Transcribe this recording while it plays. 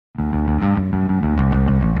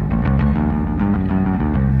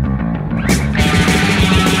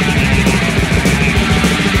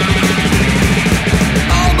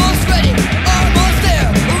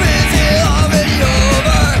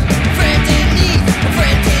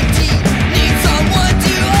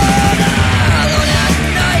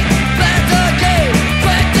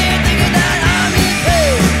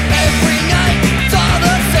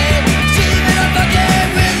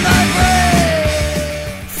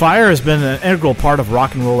Fire has been an integral part of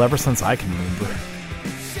rock and roll ever since I can remember.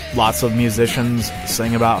 Lots of musicians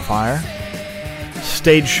sing about fire.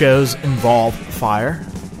 Stage shows involve fire.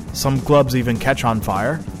 Some clubs even catch on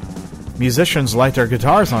fire. Musicians light their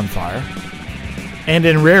guitars on fire. And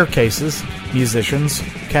in rare cases, musicians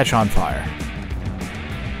catch on fire.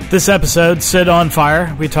 This episode, Sid on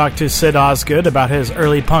Fire, we talked to Sid Osgood about his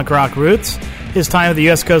early punk rock roots, his time at the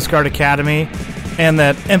U.S. Coast Guard Academy, and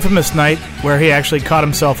that infamous night where he actually caught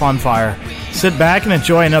himself on fire. Sit back and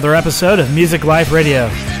enjoy another episode of Music Life Radio.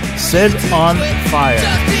 Sid on Fire.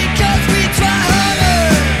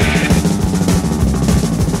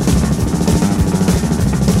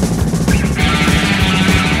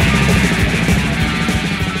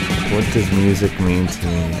 What does music mean to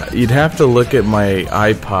me? You'd have to look at my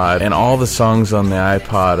iPod, and all the songs on the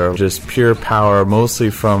iPod are just pure power, mostly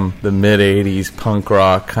from the mid-'80s punk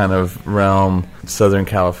rock kind of realm, Southern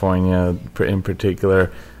California in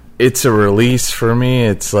particular. It's a release for me.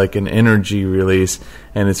 It's like an energy release,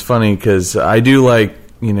 and it's funny because I do like,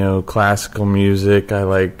 classical music. I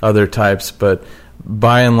like other types, but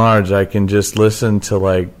by and large, I can just listen to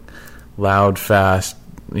like loud, fast,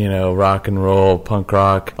 rock and roll, punk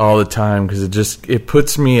rock all the time because it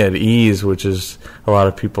puts me at ease, which is a lot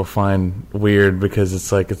of people find weird because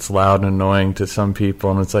it's like it's loud and annoying to some people,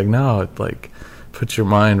 and it's like, no, it like puts your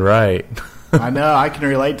mind right. I know, I can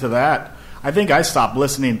relate to that. I think I stopped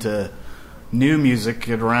listening to new music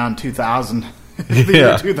at around 2000. The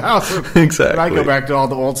year 2000. Exactly. And I go back to all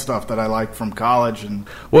the old stuff that I liked from college.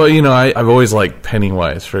 Well, I've always liked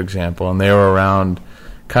Pennywise, for example, and they were around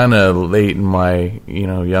kind of late in my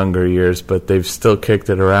younger years, but they've still kicked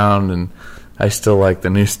it around, and I still like the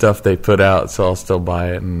new stuff they put out, so I'll still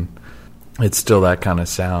buy it, and it's still that kind of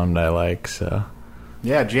sound I like. So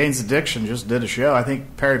yeah, Jane's Addiction just did a show. I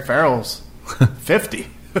think Perry Farrell's 50.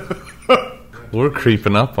 We're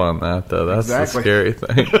creeping up on that, though. That's exactly the scary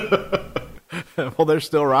thing. Well, they're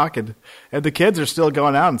still rocking, and the kids are still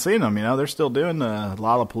going out and seeing them. They're still doing the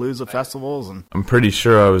Lollapalooza festivals. And I'm pretty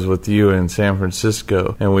sure I was with you in San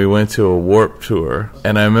Francisco, and we went to a Warped Tour.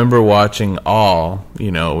 And I remember watching All,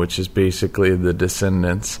 which is basically the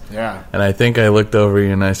Descendants. Yeah. And I think I looked over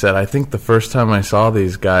you and I said, I think the first time I saw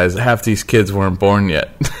these guys, half these kids weren't born yet.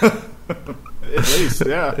 At least,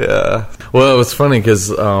 yeah. Yeah. Well, it was funny because,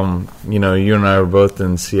 you and I were both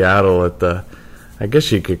in Seattle at I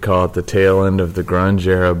guess you could call it the tail end of the grunge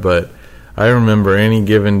era, but I remember any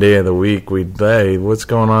given day of the week, we'd say, what's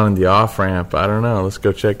going on in the off-ramp? I don't know, let's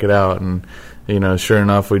go check it out. And, sure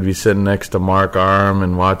enough, we'd be sitting next to Mark Arm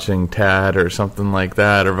and watching Tad or something like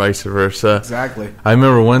that, or vice versa. Exactly. I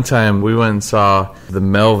remember one time we went and saw the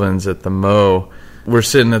Melvins at the Mo. We're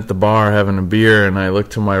sitting at the bar having a beer, and I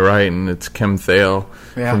look to my right, and it's Kim Thale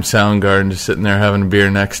from Soundgarden just sitting there having a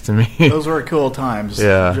beer next to me. Those were cool times,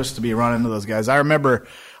 yeah, just to be running into those guys. I remember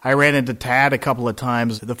I ran into Tad a couple of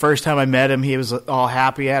times. The first time I met him, he was all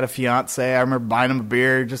happy. He had a fiance. I remember buying him a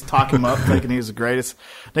beer, just talking him up, thinking he was the greatest.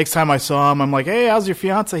 Next time I saw him, I'm like, hey, how's your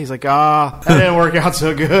fiance? He's like, that didn't work out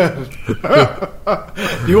so good.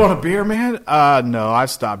 You want a beer, man? No,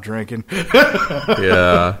 I've stopped drinking.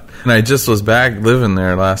 Yeah. And I just was back living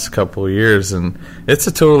there last couple of years, and it's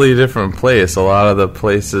a totally different place. A lot of the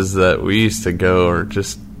places that we used to go are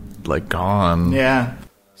just, like, gone. Yeah.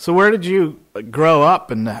 So where did you grow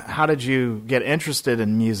up, and how did you get interested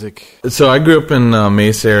in music? So I grew up in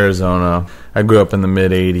Mesa, Arizona. I grew up in the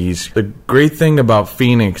mid-'80s. The great thing about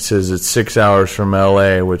Phoenix is it's 6 hours from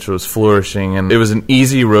L.A., which was flourishing, and it was an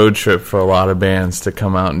easy road trip for a lot of bands to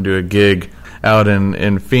come out and do a gig out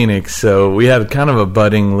in Phoenix. So we had kind of a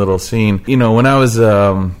budding little scene. When I was, in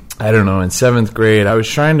 7th grade, I was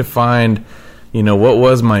trying to find what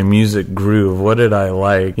was my music groove? What did I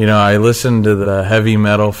like? I listened to the heavy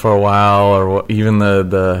metal for a while, or even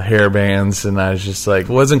the hair bands, and I was just like,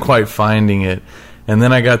 wasn't quite finding it. And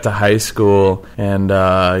then I got to high school, and,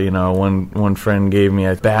 one friend gave me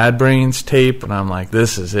a Bad Brains tape, and I'm like,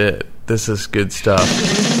 this is it. This is good stuff.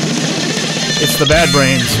 It's the Bad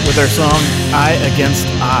Brains with their song, Eye Against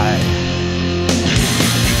Eye.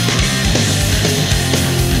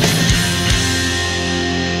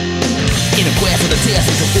 In a class with a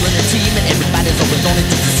test, it's fulfilling their team, and everybody's always on it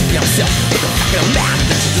just to see himself. But the fact that I'm mad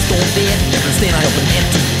that you just don't dare never stand out open hand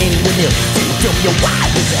to anyone else. So you tell me why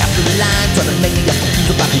did you have to lie, trying to make me up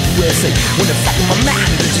confused about the USA. When the fact in my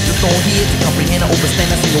mind that you just don't hear to comprehend or understand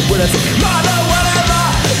a single word I say. Mother, whatever,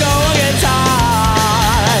 go get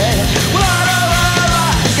tired. Whatever,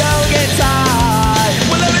 go get tired.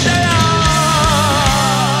 Well, every day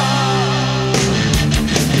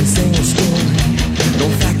same story, no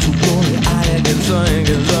fact to glory. I can say,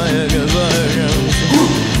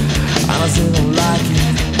 and I still don't like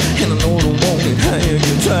it.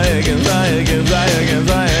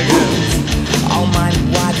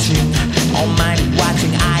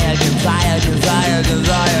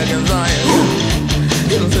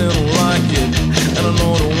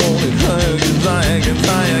 again,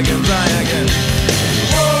 try again, try again.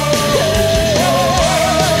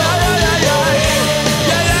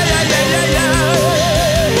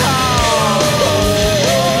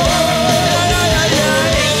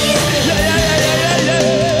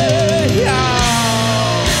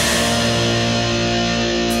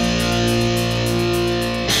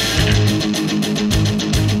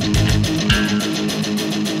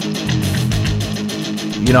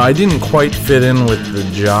 You know, I didn't quite fit in with the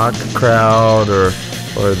jock crowd or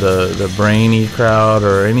the brainy crowd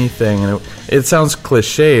or anything. And it sounds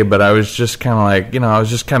cliche, but I was just kind of like, I was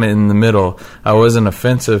just kind of in the middle. I wasn't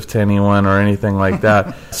offensive to anyone or anything like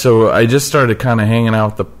that. So I just started kind of hanging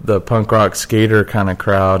out with the punk rock skater kind of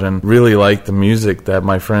crowd and really liked the music that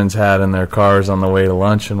my friends had in their cars on the way to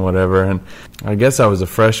lunch and whatever. And I guess I was a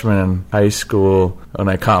freshman in high school when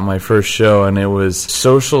I caught my first show, and it was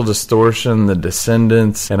Social Distortion, The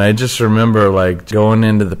Descendants, and I just remember like going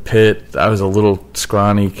into the pit. I was a little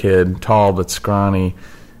scrawny kid, tall but scrawny,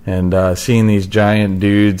 and seeing these giant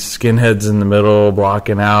dudes, skinheads in the middle,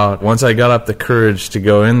 blocking out. Once I got up the courage to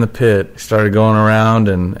go in the pit, started going around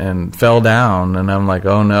and fell down, and I'm like,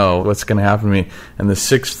 oh no, what's going to happen to me? And the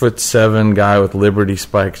 6'7" guy with Liberty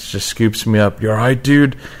spikes just scoops me up. You all right,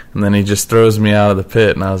 dude? And then he just throws me out of the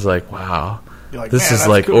pit, and I was like, wow. Like, this is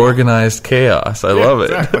like cool. Organized chaos. I love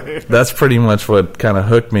it. Exactly. That's pretty much what kind of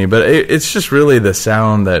hooked me. But it's just really the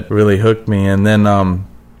sound that really hooked me. And then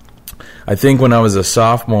I think when I was a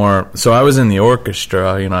sophomore, so I was in the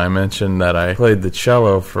orchestra. I mentioned that I played the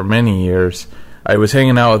cello for many years. I was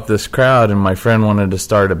hanging out with this crowd, and my friend wanted to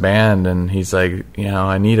start a band. And he's like,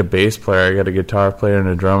 I need a bass player. I got a guitar player and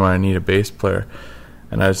a drummer. I need a bass player.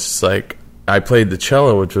 And I was just like, I played the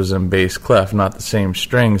cello, which was in bass clef, not the same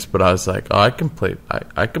strings, but I was like, oh, I can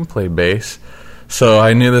play bass. So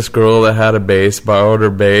I knew this girl that had a bass, borrowed her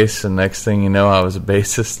bass, and next thing you know, I was a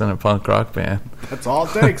bassist in a punk rock band. That's all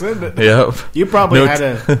it takes, isn't it? Yep. You probably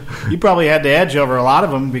had the edge over a lot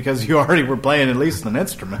of them because you already were playing at least an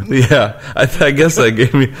instrument. Yeah, I guess that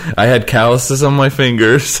gave me. I had calluses on my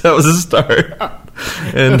fingers. That was a start.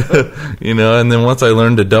 And and then once I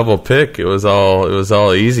learned to double pick, it was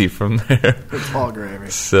all easy from there. It's all gravy.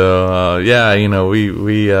 So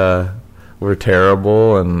we were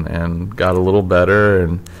terrible and got a little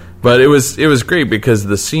better, but it was great because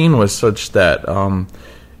the scene was such that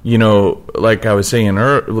like I was saying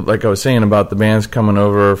about the bands coming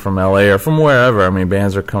over from LA or from wherever. I mean,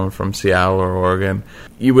 bands are coming from Seattle or Oregon.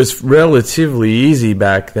 It was relatively easy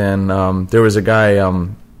back then. There was a guy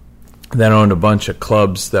that owned a bunch of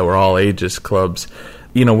clubs that were all ages clubs.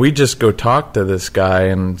 We just go talk to this guy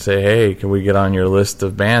and say, hey, can we get on your list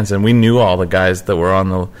of bands? And we knew all the guys that were on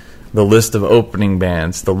the list of opening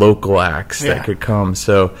bands, the local acts that could come.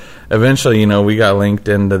 So eventually, we got linked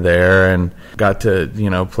into there and got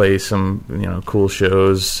to, play some, cool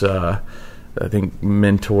shows. I think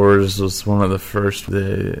Mentors was one of the first.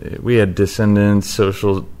 We had Descendants,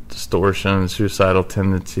 Social Distortion, Suicidal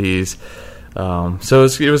Tendencies. So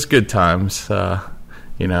it was good times, What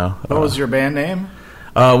was your band name?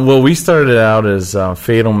 Well, we started out as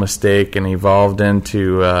Fatal Mistake and evolved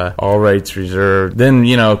into All Rights Reserved. Then,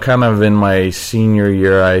 kind of in my senior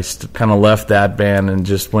year, I kind of left that band and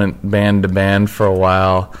just went band to band for a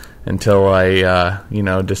while until I,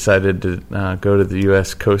 decided to go to the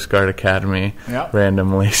U.S. Coast Guard Academy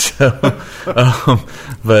randomly. So,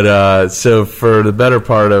 so for the better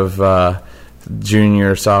part of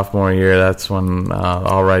junior, sophomore year, that's when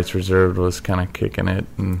All Rights Reserved was kind of kicking it.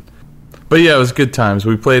 But yeah, it was good times.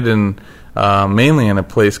 We played in mainly in a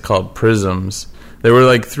place called Prisms. There were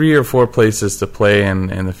like 3 or 4 places to play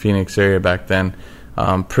in the Phoenix area back then.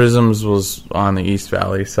 Prisms was on the East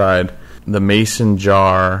Valley side, the Mason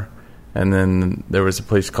Jar, and then there was a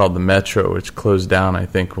place called the Metro, which closed down, I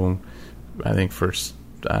think for, I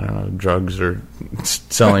don't know, drugs or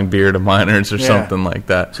selling beer to minors or something like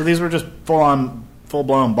that. So these were just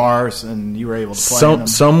full-blown bars, and you were able to play in them?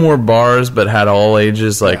 Some were bars, but had all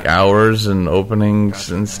ages, like hours and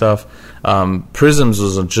openings and stuff. Prisms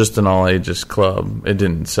was just an all-ages club. It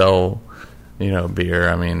didn't sell, beer.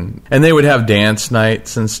 I mean, and they would have dance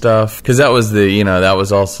nights and stuff, because that was that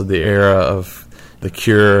was also the era of The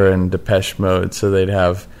Cure and Depeche Mode, so they'd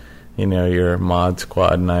have, your Mod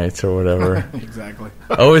Squad nights or whatever. Exactly.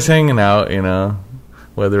 Always hanging out,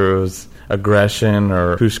 whether it was Aggression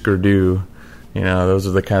or Husker Du. Those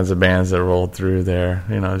are the kinds of bands that rolled through there.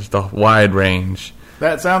 Just a wide range.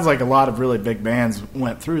 That sounds like a lot of really big bands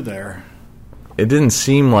went through there. It didn't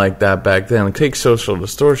seem like that back then. Take Social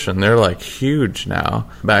Distortion. They're like huge now.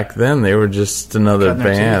 Back then, they were just another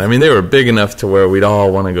band. I mean, they were big enough to where we'd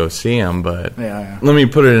all want to go see them, but let me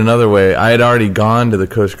put it another way. I had already gone to the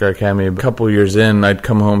Coast Guard Academy a couple years in. I'd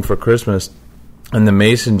come home for Christmas, and the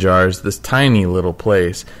Mason Jars, this tiny little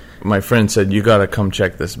place, my friend said, you got to come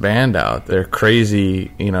check this band out. They're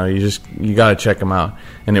crazy. You know, you got to check them out.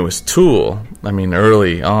 And it was Tool. I mean,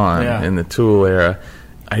 early on in the Tool era.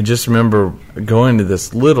 I just remember going to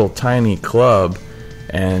this little tiny club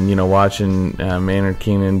and, you know, watching Maynard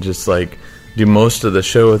Keenan just like do most of the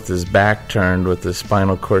show with his back turned with his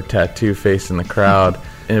spinal cord tattoo facing the crowd.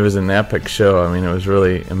 And it was an epic show. I mean, it was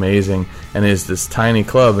really amazing. And it's this tiny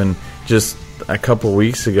club. And just a couple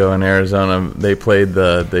weeks ago in Arizona, they played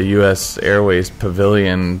the U.S. Airways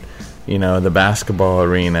Pavilion, you know, the basketball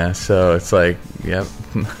arena. So it's like, yep.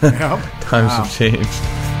 Times have changed.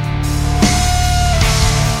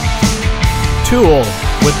 Tool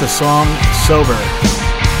with the song Sober.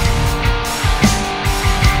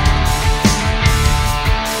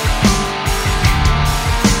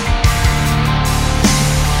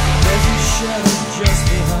 There's a shadow just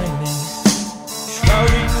behind me,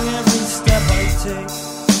 shrouding every step I take,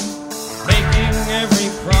 making every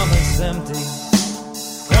promise empty,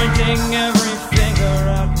 pointing every finger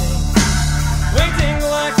at me, waiting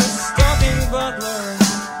like a stalking butler,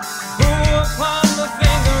 who upon the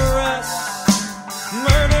finger rests.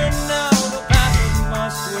 Murder now, the path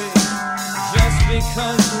must wait, just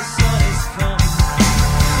because the sun has come.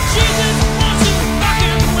 Jesus wants to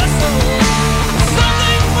fucking whistle,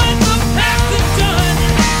 something with the past is done.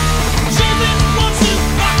 Jesus wants to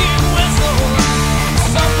fucking whistle,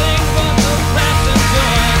 something but the past is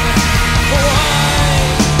done. Why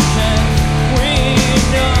can't we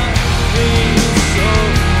not be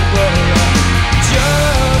sober?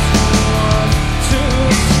 Just want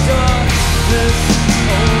to start this.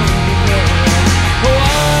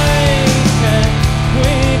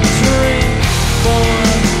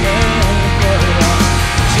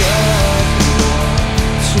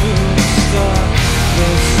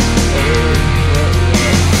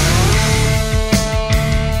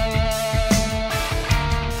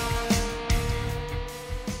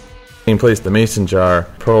 Place, the Mason Jar,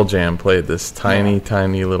 Pearl Jam played this tiny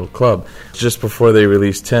little club just before they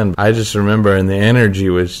released 10. I just remember, and the energy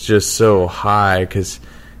was just so high because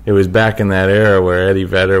it was back in that era where Eddie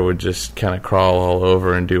Vedder would just kind of crawl all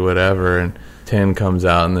over and do whatever, and 10 comes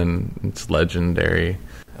out and then it's legendary.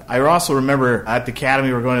 I also remember at the academy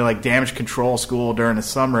we were going to like damage control school during the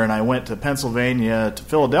summer, and I went to Pennsylvania to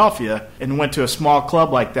Philadelphia and went to a small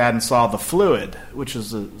club like that and saw The Fluid, which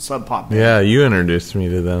is a Sub Pop band. Yeah, you introduced me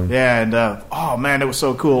to them. Yeah, and oh man, it was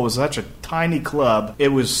so cool. It was such a tiny club. It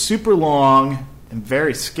was super long and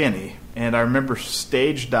very skinny, and I remember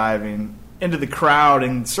stage diving into the crowd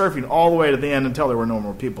and surfing all the way to the end until there were no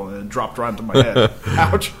more people, and it dropped right onto my head.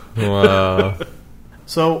 Ouch. Wow.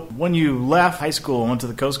 So, when you left high school and went to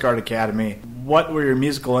the Coast Guard Academy, what were your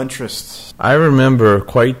musical interests? I remember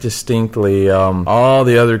quite distinctly all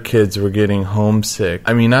the other kids were getting homesick.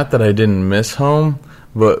 I mean, not that I didn't miss home,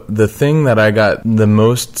 but the thing that I got the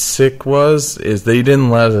most sick is they didn't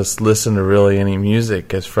let us listen to really any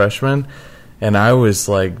music as freshmen, and I was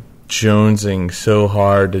like jonesing so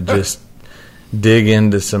hard to just dig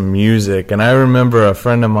into some music. And I remember a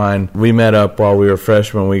friend of mine, we met up while we were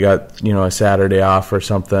freshmen. We got, you know, a Saturday off or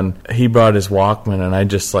something. He brought his Walkman, and I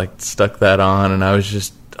just like stuck that on, and I was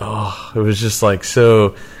just, it was just like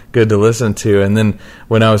so good to listen to. And then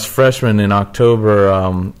when I was freshman in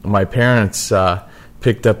October, my parents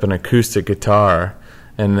picked up an acoustic guitar,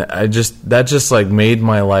 and that just like made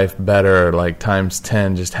my life better, like times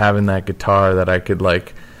 10, just having that guitar that I could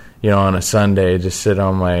like, you know, on a Sunday, just sit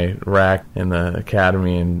on my rack in the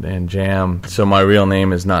academy and jam. So my real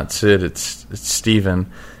name is not Sid, it's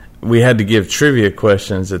Steven. We had to give trivia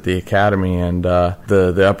questions at the academy, and the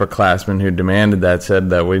upperclassmen who demanded that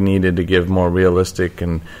said that we needed to give more realistic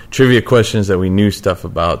and trivia questions that we knew stuff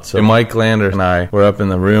about. So Mike Lander and I were up in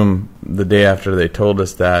the room the day after they told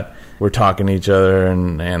us that. We're talking to each other,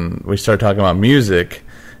 and we started talking about music.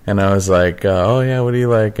 And I was like, oh, yeah, what do you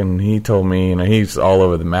like? And he told me, you know, he's all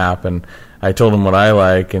over the map. And I told him what I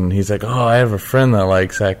like. And he's like, oh, I have a friend that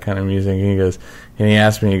likes that kind of music. And he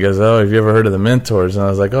asked me, he goes, oh, have you ever heard of the Mentors? And I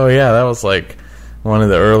was like, oh, yeah, that was like one of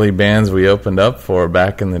the early bands we opened up for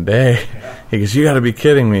back in the day. He goes, you got to be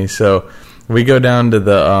kidding me. So we go down to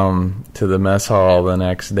the mess hall the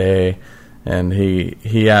next day, and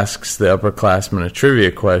he asks the upperclassmen a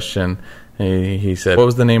trivia question. He said, what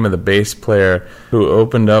was the name of the bass player who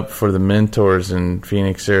opened up for the Mentors in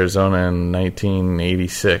Phoenix, Arizona in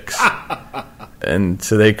 1986? And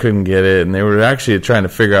so they couldn't get it, and they were actually trying to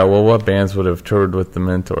figure out, well, what bands would have toured with the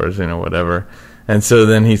Mentors, whatever. And so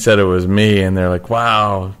then he said it was me, and they're like,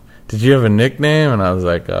 wow, did you have a nickname? And I was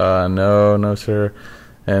like, no, sir.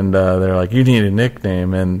 And they're like, you need a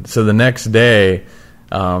nickname. And so the next day,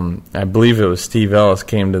 I believe it was Steve Ellis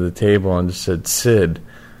came to the table and just said, Sid,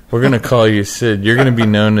 we're going to call you Sid. You're going to be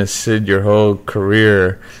known as Sid your whole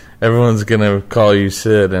career. Everyone's going to call you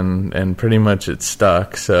Sid, and pretty much it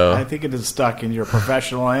stuck. So I think it is stuck in your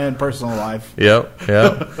professional and personal life.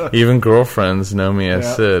 Yep. Even girlfriends know me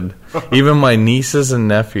as Sid. Even my nieces and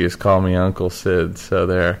nephews call me Uncle Sid, so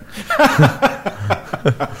there.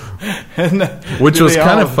 Which was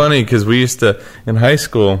kind of funny because we used to, in high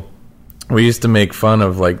school, we used to make fun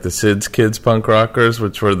of like the Sid's Kids punk rockers,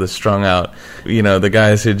 which were the strung out, the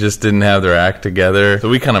guys who just didn't have their act together. So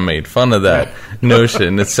we kind of made fun of that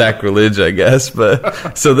notion. It's sacrilege, I guess.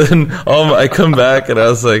 But so then I come back and I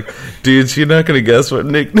was like, dudes, you're not going to guess what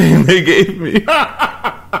nickname they gave me.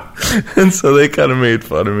 And so they kind of made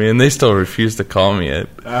fun of me, and they still refuse to call me it.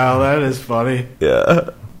 Oh, that is funny.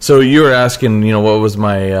 Yeah. So you were asking, what was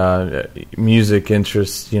my music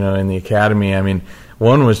interest, in the academy. I mean,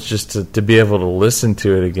 one was just to be able to listen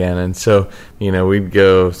to it again. And so, we'd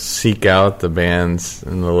go seek out the bands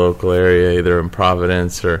in the local area, either in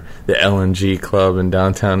Providence or the L&G Club in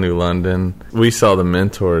downtown New London. We saw the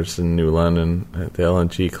Mentors in New London at the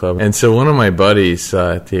L&G Club. And so one of my buddies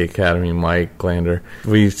at the academy, Mike Glander,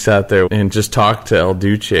 we sat there and just talked to El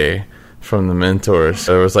Duce from the Mentors.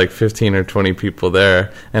 There was like 15 or 20 people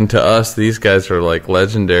there, and to us these guys are like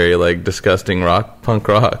legendary, like disgusting punk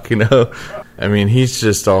rock. I mean, he's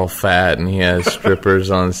just all fat and he has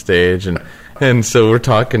strippers on stage, and so we're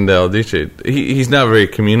talking to El Duce. He's not very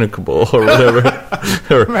communicable or whatever.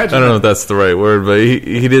 I don't know if that's the right word, but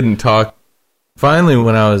he didn't talk. Finally,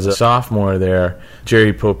 when I was a sophomore there,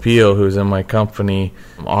 Jerry Popillo, who was in my company,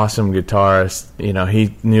 awesome guitarist,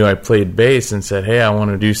 he knew I played bass and said, hey, I want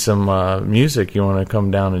to do some music. You want to come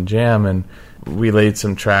down and jam? And we laid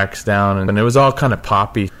some tracks down, and it was all kind of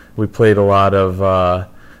poppy. We played a lot of,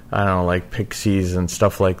 like Pixies and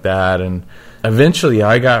stuff like that. And eventually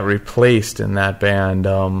I got replaced in that band.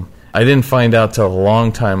 I didn't find out till a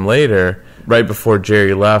long time later. Right before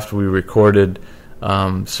Jerry left, we recorded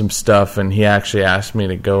some stuff, and he actually asked me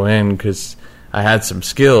to go in because I had some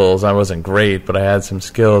skills. I wasn't great, but I had some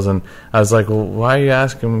skills, and I was like, well, why are you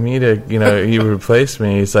asking me to, you replace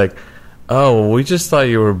me? He's like, oh, well, we just thought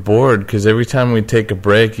you were bored because every time we'd take a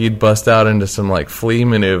break, you'd bust out into some, like, flea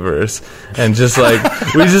maneuvers, and just, like,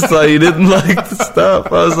 we just thought you didn't like the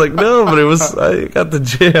stuff. I was like, no, but I got the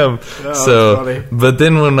jam. Oh, so, but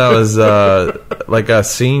then when I was, like, a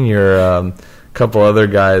senior, couple other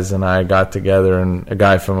guys and I got together, and a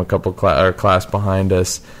guy from a couple class behind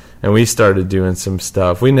us, and we started doing some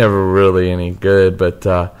stuff. We never really any good, but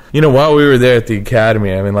while we were there at the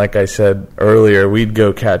academy, I mean, like I said earlier, we'd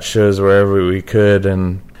go catch shows wherever we could,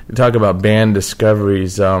 and talk about band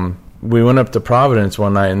discoveries. We went up to Providence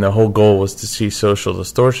one night, and the whole goal was to see Social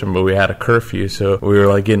Distortion, but we had a curfew, so we were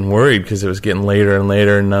like getting worried because it was getting later and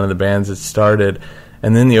later, and none of the bands had started.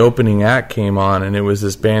 And then the opening act came on, and it was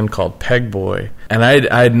this band called Pegboy. And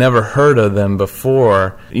I'd never heard of them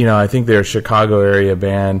before. I think they're a Chicago area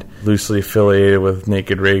band, loosely affiliated with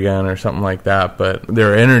Naked Ray Gun or something like that. But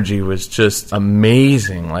their energy was just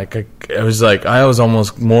amazing. I was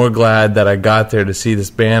almost more glad that I got there to see this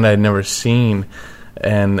band I'd never seen,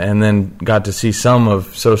 and then got to see some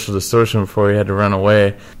of Social Distortion before we had to run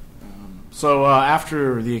away. So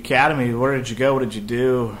after the academy, where did you go? What did you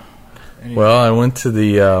do? Well, I went to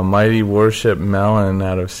the Mighty Worship Melon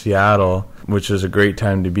out of Seattle, which was a great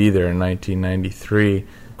time to be there in 1993.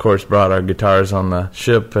 Of course, brought our guitars on the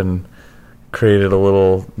ship and created a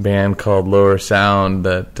little band called Lower Sound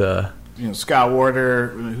that... Scott Warder,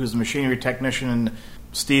 who's the machinery technician, and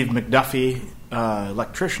Steve McDuffie,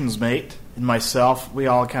 electrician's mate, and myself, we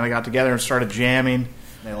all kind of got together and started jamming.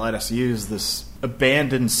 They let us use this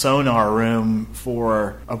abandoned sonar room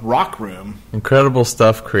for a rock room. Incredible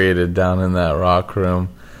stuff created down in that rock room.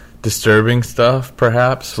 Disturbing stuff,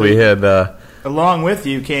 perhaps. So we had... along with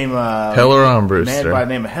you came Heller Armbruster. A man by the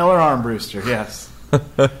name of Heller Armbruster, yes.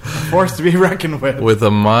 A force to be reckoned with. With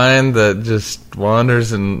a mind that just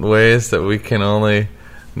wanders in ways that we can only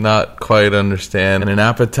not quite understand, and an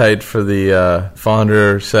appetite for the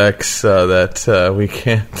fonder sex that we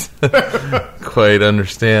can't quite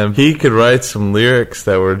understand. He could write some lyrics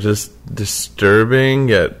that were just disturbing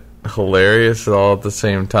yet hilarious all at the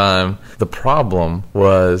same time. The problem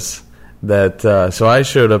was that so I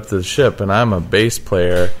showed up to the ship, and I'm a bass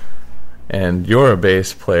player and you're a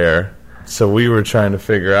bass player, so we were trying to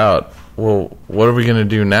figure out, well, what are we going to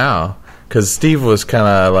do now? because Steve was kind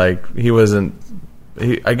of like, he wasn't,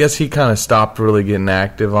 I guess he kind of stopped really getting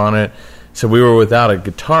active on it. So we were without a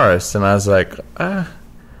guitarist, and I was like,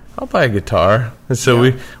 I'll buy a guitar. And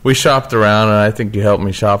so we shopped around, and I think you helped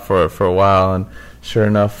me shop for it for a while, and sure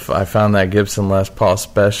enough, I found that Gibson Les Paul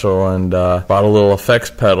Special and bought a little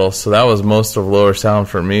effects pedal. So that was most of Lower Sound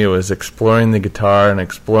for me. It was exploring the guitar and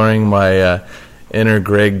exploring my inner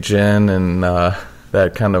Greg Ginn, and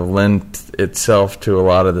that kind of lent itself to a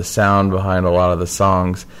lot of the sound behind a lot of the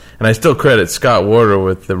songs. And I still credit Scott Warder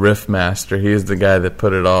with the riff master. He's the guy that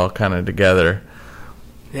put it all kind of together.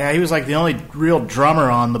 Yeah, he was like the only real drummer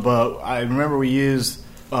on the boat. I remember we used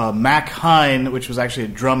Mac Hine, which was actually a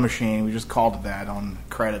drum machine. We just called it that on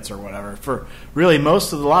credits or whatever for really a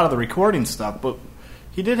lot of the recording stuff. But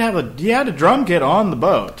he had a drum kit on the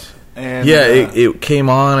boat. And, it came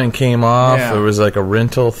on and came off. Yeah. There was like a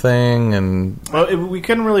rental thing, and we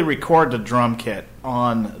couldn't really record the drum kit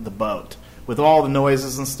on the boat with all the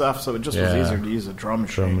noises and stuff, so it just was easier to use a drum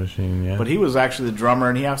machine. Yeah. But he was actually the drummer,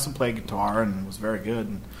 and he also played guitar and was very good.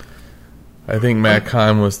 And I think Matt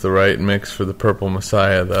Kime was the right mix for the Purple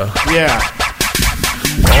Messiah, though. Yeah.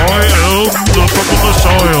 I am the Purple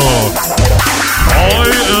Messiah. I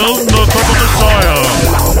am the Purple Messiah.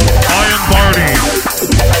 I am Barney.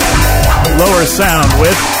 Lower Sound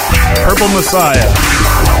with Purple Messiah.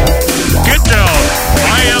 Get down.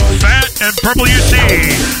 I am fat and purple, you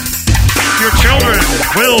see. Your children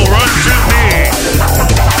will run to me.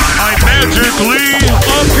 I magically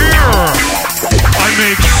appear. I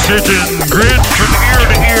make Satan grin from ear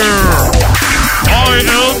to ear. I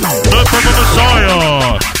am the Purple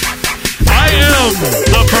Messiah. I am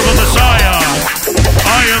the Purple Messiah.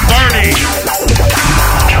 I am Barney.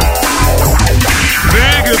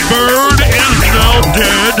 Big Bird is now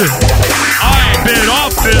dead. I bit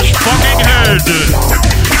off his fucking head.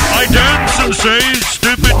 I dance and say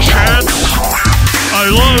stupid chants. I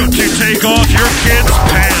love to take off your kids'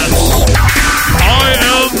 pants. I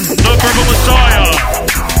am the Purple Messiah.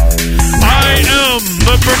 I am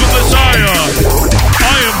the Purple Messiah.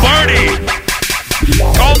 I am Barney.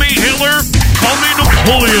 Call me Hitler. Call me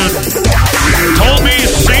Napoleon. Call me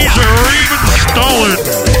Caesar or even Stalin.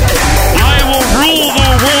 I will rule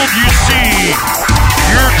the world, you see.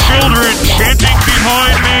 Your children chanting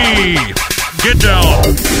behind me. Get down.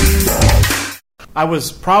 I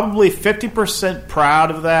was probably 50%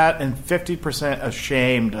 proud of that and 50%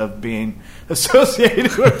 ashamed of being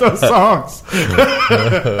associated with those songs.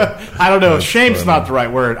 I don't know. Shame's not the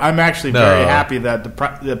right word. I'm actually very happy that the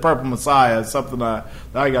Purple Messiah is something that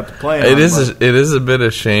I got to play on. It is a bit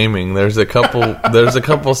of shaming. There's a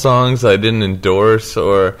couple songs I didn't endorse,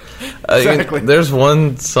 or exactly. There's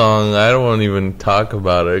one song I don't want to even talk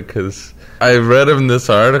about it because I read him this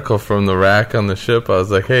article from the rack on the ship. I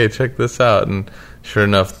was like, hey, check this out. And sure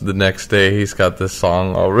enough, the next day he's got this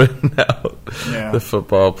song all written out. Yeah. The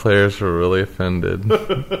football players were really offended.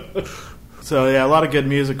 So, yeah, a lot of good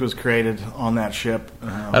music was created on that ship.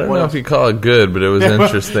 I don't know if you call it good, but it was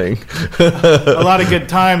interesting. A lot of good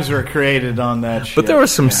times were created on that ship. But there were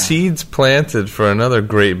some seeds planted for another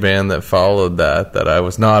great band that followed that I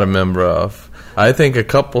was not a member of. I think a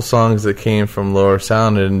couple songs that came from Lower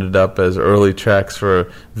Sound ended up as early tracks for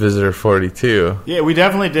Visitor 42. Yeah, we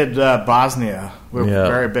definitely did Bosnia. We're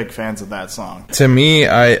very big fans of that song. To me,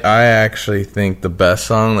 I actually think the best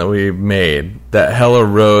song that we made, that Hella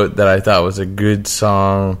wrote, that I thought was a good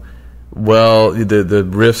song, well, the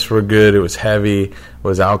riffs were good, it was heavy,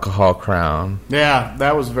 was Alcohol Crown. Yeah,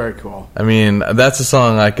 that was very cool. I mean, that's a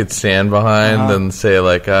song I could stand behind and say,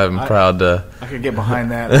 like, I'm proud to... I could get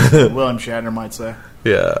behind that, as William Shatner might say.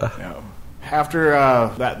 Yeah. After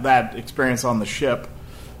that experience on the ship,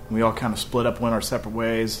 we all kind of split up, went our separate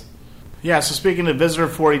ways. Yeah, so speaking of Visitor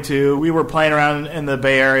 42, we were playing around in the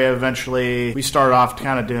Bay Area eventually. We started off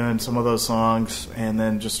kind of doing some of those songs and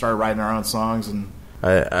then just started writing our own songs. And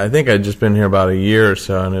I think I'd just been here about a year or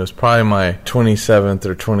so, and it was probably my 27th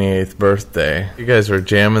or 28th birthday. You guys were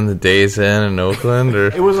jamming the Days Inn in Oakland? Or?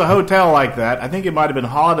 It was a hotel like that. I think it might have been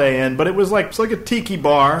Holiday Inn, but it was like a tiki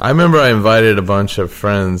bar. I remember I invited a bunch of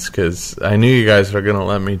friends because I knew you guys were going to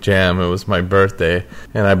let me jam. It was my birthday,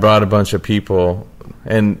 and I brought a bunch of people.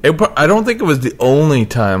 And I don't think it was the only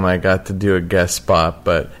time I got to do a guest spot,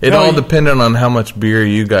 but it all depended on how much beer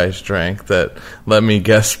you guys drank that let me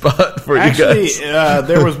guest spot for you guys.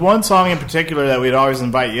 There was one song in particular that we'd always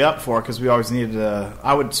invite you up for because we always needed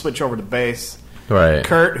I would switch over to bass. Right.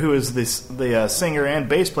 Kurt, who is the singer and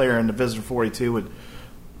bass player in the Visitor 42,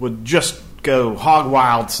 would just go hog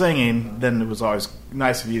wild singing. Then it was always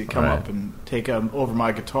nice of you to come up and take over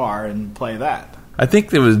my guitar and play that. I think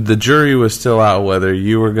the jury was still out whether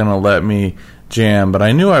you were going to let me jam, but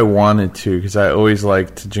I knew I wanted to because I always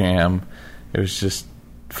liked to jam. It was just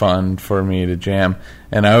fun for me to jam,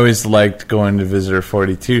 and I always liked going to Visitor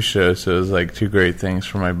 42 shows, so it was like two great things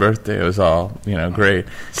for my birthday. It was all, great.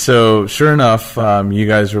 So sure enough, you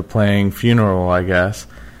guys were playing Funeral, I guess,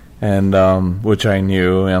 and which I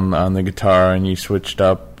knew on the guitar, and you switched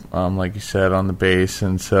up, like you said, on the bass.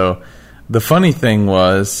 And so the funny thing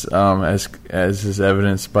was, as is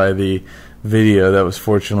evidenced by the video that was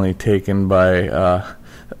fortunately taken by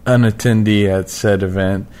an attendee at said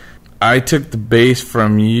event, I took the bass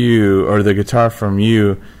from you, or the guitar from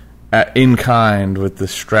you, in kind with the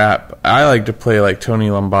strap. I like to play like Tony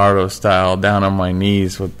Lombardo style, down on my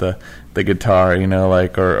knees with the guitar, or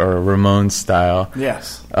Ramones style.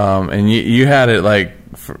 Yes. And you had it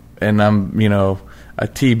and I'm, a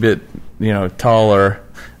T-bit, taller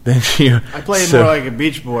than you. I played more like a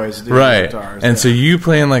Beach Boys. Right. Guitars, and so you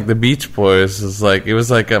playing like the Beach Boys it was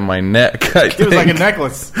like at my neck. It was like a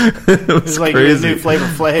necklace. It was like crazy. New Flavor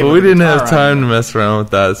Flav. But we didn't have time to mess around with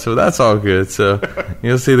that, so that's all good. So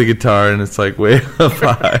you'll see the guitar, and it's like way up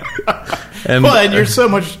high. And you're so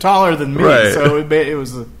much taller than me, right. So it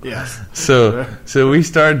was yes. So we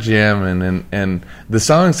start jamming, and the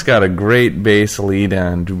song's got a great bass lead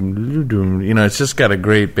in. It's just got a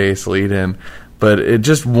great bass lead in. But it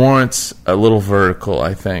just warrants a little vertical,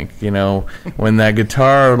 I think. When that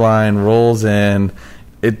guitar line rolls in,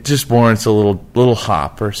 it just warrants a little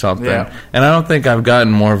hop or something. Yeah. And I don't think I've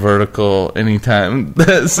gotten more vertical anytime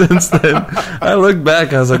since then. I look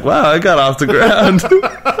back, I was like, wow, I got off the ground.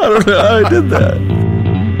 I don't know how I did that.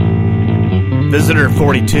 Visitor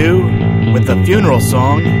 42 with the Funeral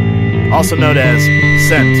song, also known as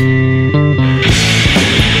Scent.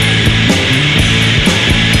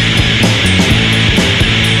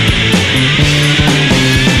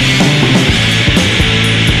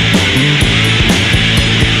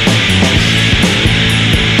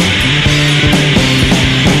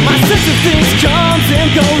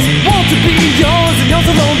 Goes, want to be yours and yours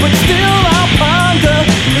alone, but still I'll ponder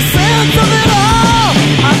the sense of it all.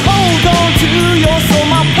 I hold on to your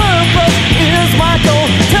soul, my purpose is my goal.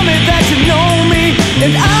 Tell me that you know me,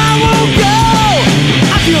 and I will go.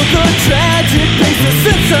 I feel the tragic pace, the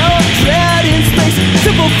sense of dread in space,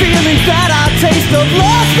 simple feelings that I taste of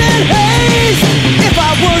lost and haze. If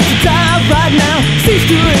I was to die right now, cease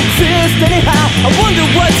to exist anyhow, I wonder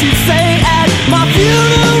what you'd say at my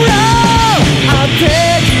funeral. I'll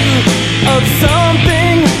tell you of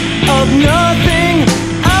something, of nothing,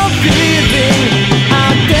 I'm feeling.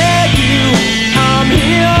 I dare you, I'm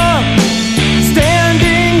here,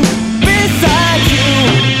 standing beside you,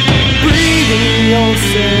 breathing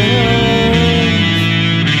yourself.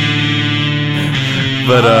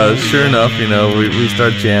 But sure enough, we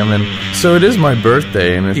start jamming. So it is my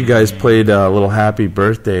birthday, and you guys played a little happy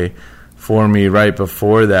birthday for me right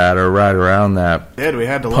before that, or right around that. We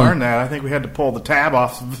had to learn that. I think we had to pull the tab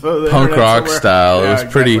off the punk rock somewhere. style. Yeah, it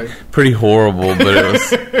was pretty horrible, but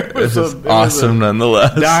it was awesome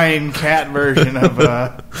nonetheless. Dying cat version of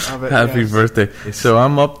it. Happy birthday! So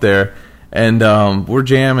I'm up there, and we're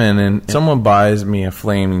jamming, and someone buys me a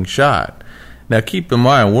flaming shot. Now keep in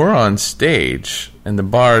mind, we're on stage, and the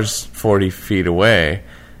bar's 40 feet away.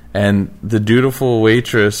 And the dutiful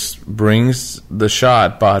waitress brings the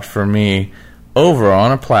shot bought for me over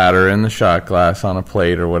on a platter in the shot glass on a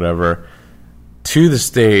plate or whatever to the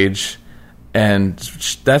stage. And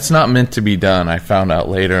that's not meant to be done, I found out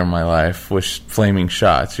later in my life, with flaming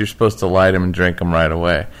shots. You're supposed to light them and drink them right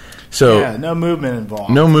away. So no movement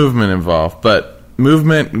involved. No movement involved. But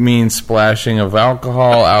movement means splashing of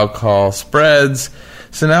alcohol. Alcohol spreads.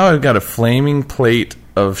 So now I've got a flaming plate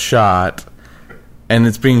of shot, and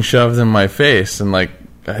it's being shoved in my face. And, I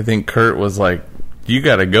think Kurt was like, you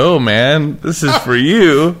gotta go, man. This is for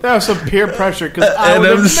you. That was some peer pressure, because I would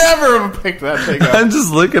have never have picked that thing up. I'm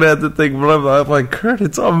just looking at the thing, but I'm like, Kurt,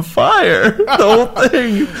 it's on fire. The whole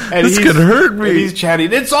thing. And this could hurt me. And he's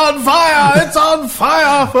chatting, it's on fire! It's on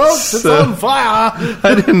fire, folks! It's on fire!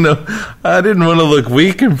 I didn't want to look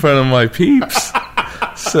weak in front of my peeps.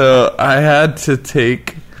 So I had to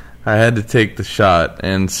take the shot.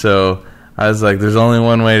 And so I was like, there's only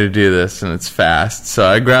one way to do this, and it's fast. So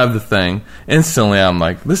I grabbed the thing. Instantly, I'm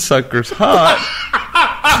like, this sucker's hot.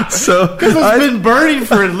 So because it's been burning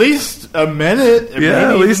for at least a minute.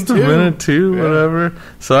 Yeah, at least a minute, two, whatever.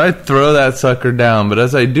 So I throw that sucker down. But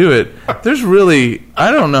as I do it, there's really,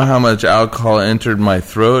 I don't know how much alcohol entered my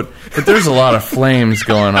throat, but there's a lot of flames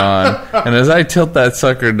going on. And as I tilt that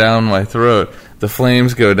sucker down my throat, the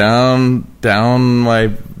flames go down my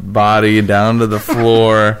body, down to the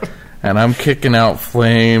floor. and I'm kicking out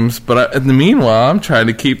flames. But in the meanwhile, I'm trying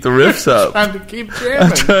to keep the riffs up. Trying to keep I'm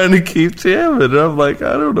jamming. trying to keep jamming. And I'm like,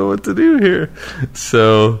 I don't know what to do here.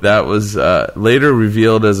 So that was later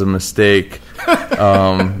revealed as a mistake.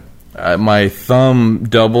 My thumb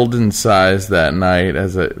doubled in size that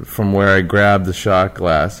night from where I grabbed the shot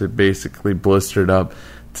glass. It basically blistered up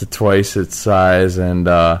to twice its size, and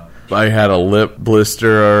I had a lip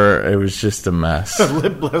blister. It was just a mess.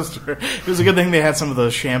 Lip blister. It was a good thing they had some of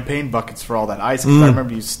those champagne buckets for all that ice, because I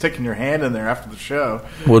remember you sticking your hand in there after the show.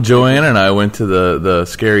 Well, Joanne and I went to the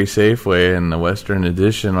Scary Safeway in the Western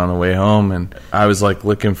Addition on the way home, and I was like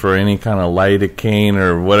looking for any kind of lidocaine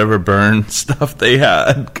or whatever burn stuff they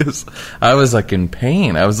had, because I was like in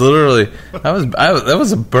pain. I was literally, that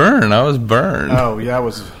was a burn. I was burned. Oh, yeah, it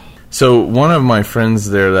was... So one of my friends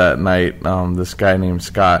there that night, this guy named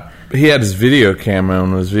Scott, he had his video camera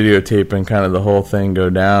and was videotaping kind of the whole thing go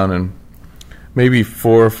down, and maybe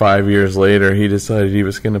 4 or 5 years later, he decided he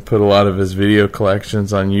was going to put a lot of his video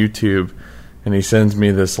collections on YouTube, and he sends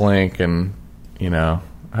me this link, and, I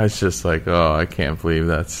was just like, oh, I can't believe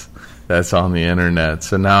that's on the internet.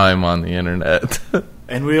 So now I'm on the internet.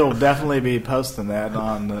 And we'll definitely be posting that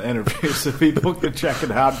on the interview so people can check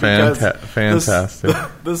it out. Fantastic.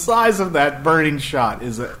 The size of that burning shot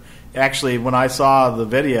is actually, when I saw the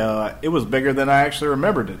video, it was bigger than I actually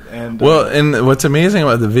remembered it. And and what's amazing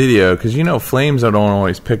about the video, because flames don't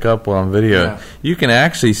always pick up on video. Yeah. You can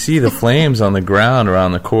actually see the flames on the ground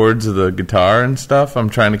around the cords of the guitar and stuff. I'm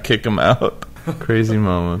trying to kick them out. Crazy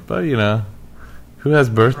moment, but who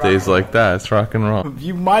has birthdays like that? It's rock and roll.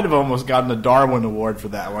 You might have almost gotten a Darwin Award for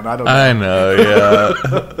that one. I don't know. I know,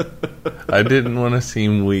 yeah. I didn't want to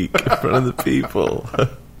seem weak in front of the people.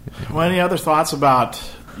 Well, any other thoughts about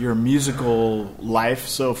your musical life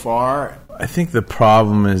so far? I think the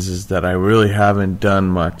problem is that I really haven't done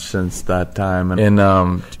much since that time. In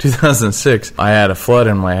 2006, I had a flood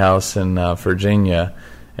in my house in Virginia,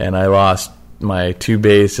 and I lost my 2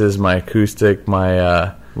 basses, my acoustic,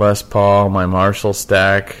 my... Les Paul, my Marshall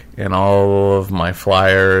stack, and all of my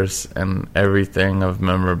flyers and everything of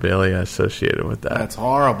memorabilia associated with that. That's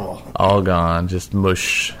horrible. All gone, just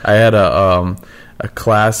mush. I had a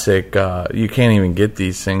classic, you can't even get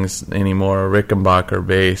these things anymore, a Rickenbacker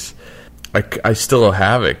bass. I still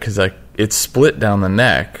have it because it's split down the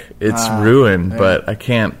neck. It's ruined, but I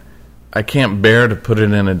can't bear to put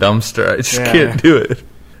it in a dumpster. I just can't do it.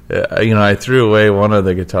 I threw away one of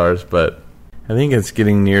the guitars, but I think it's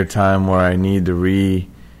getting near time where I need to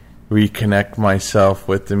reconnect myself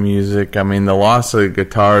with the music. I mean, the loss of the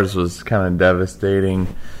guitars was kind of devastating.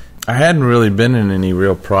 I hadn't really been in any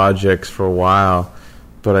real projects for a while,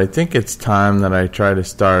 but I think it's time that I try to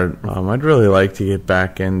start. I'd really like to get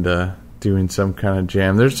back into doing some kind of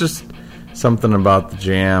jam. There's just something about the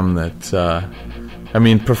jam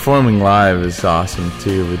that, performing live is awesome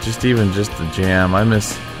too, but just the jam, I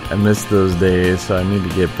miss those days, so I need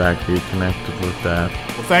to get back reconnected with that.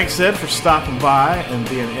 Well, thanks, Sid, for stopping by and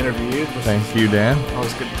being interviewed. Thank you, Dan.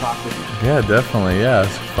 Always good to talk with you. Yeah, definitely. Yeah,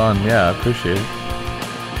 it's fun. Yeah, I appreciate it.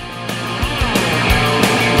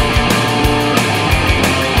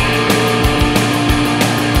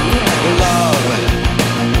 Love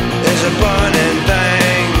is a burning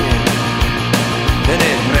thing, and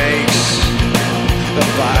it makes the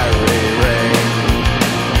fiery ring.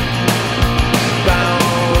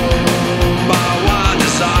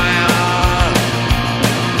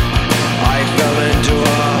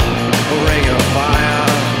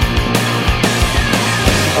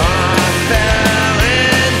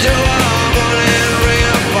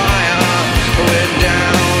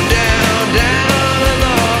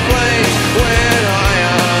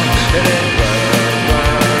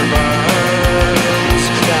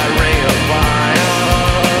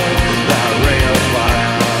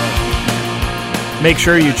 Make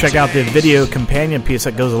sure you check out the video companion piece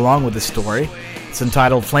that goes along with the story. It's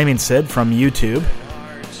entitled Flaming Sid from YouTube.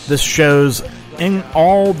 This shows in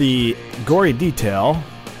all the gory detail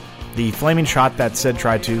the flaming shot that Sid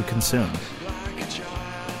tried to consume.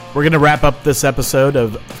 We're going to wrap up this episode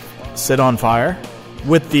of Sid on Fire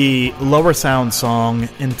with the Lower Sound song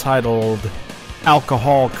entitled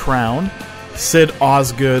Alcohol Crown. Sid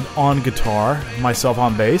Osgood on guitar, myself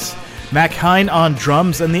on bass, Mac Hine on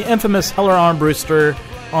drums, and the infamous Heller Armbruster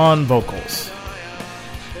on vocals.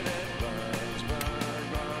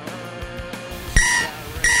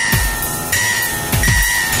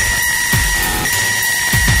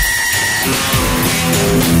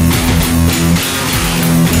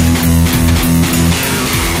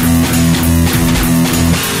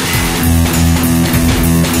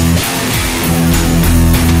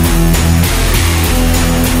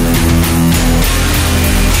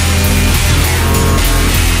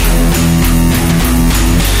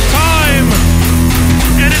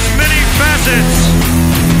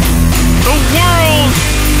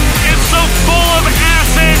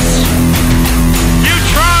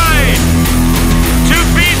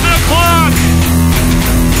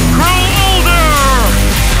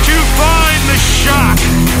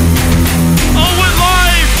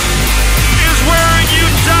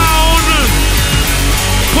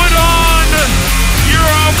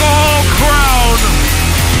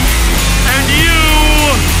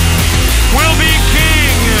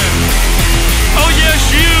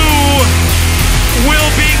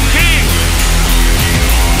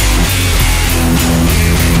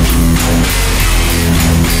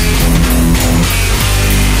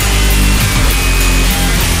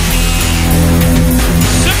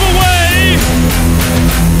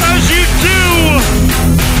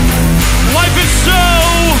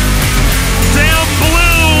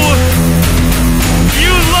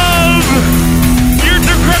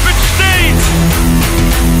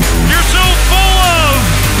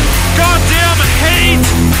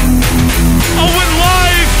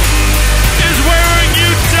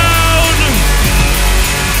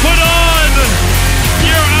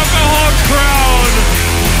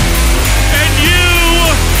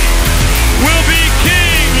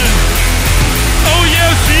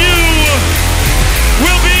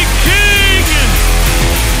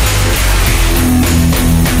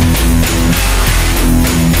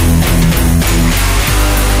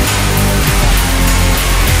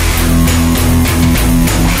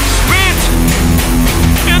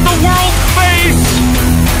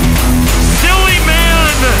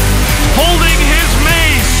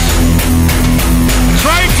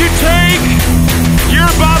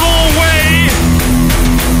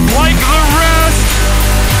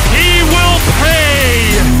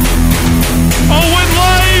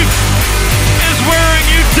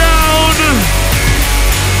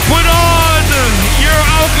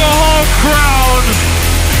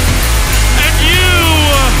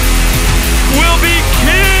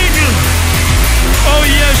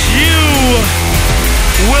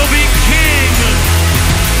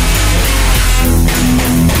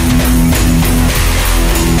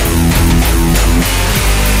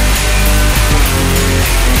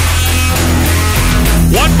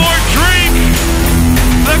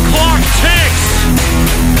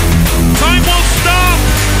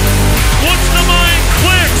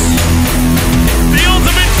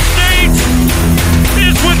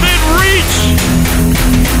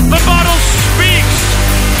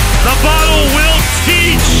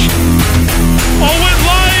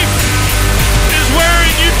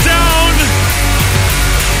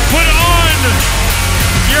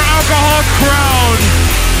 a crown,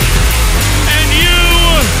 and you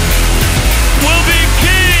will be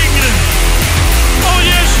king. Oh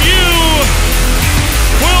yes, you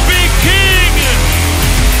will be king.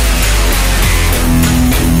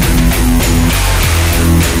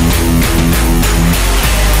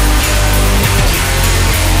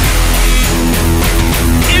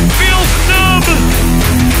 It feels numb.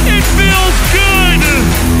 It feels good.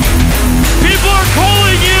 People are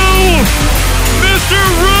calling you Mr.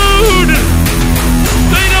 Rude.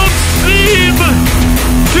 They don't seem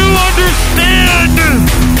to understand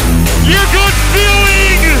your good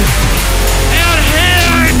feeling at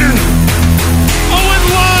hand. Oh, and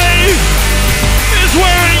life is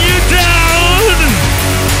wearing you down.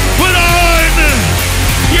 Put on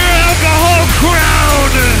your alcohol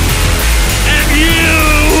crown, and you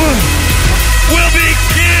will be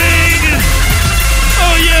king.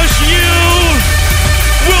 Oh yes, you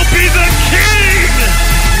will be the king.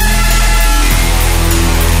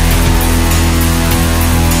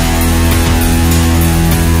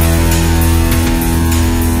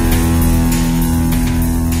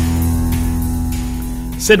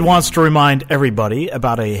 Sid wants to remind everybody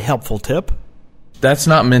about a helpful tip. That's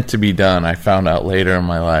not meant to be done, I found out later in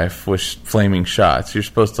my life, with flaming shots. You're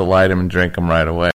supposed to light them and drink them right away.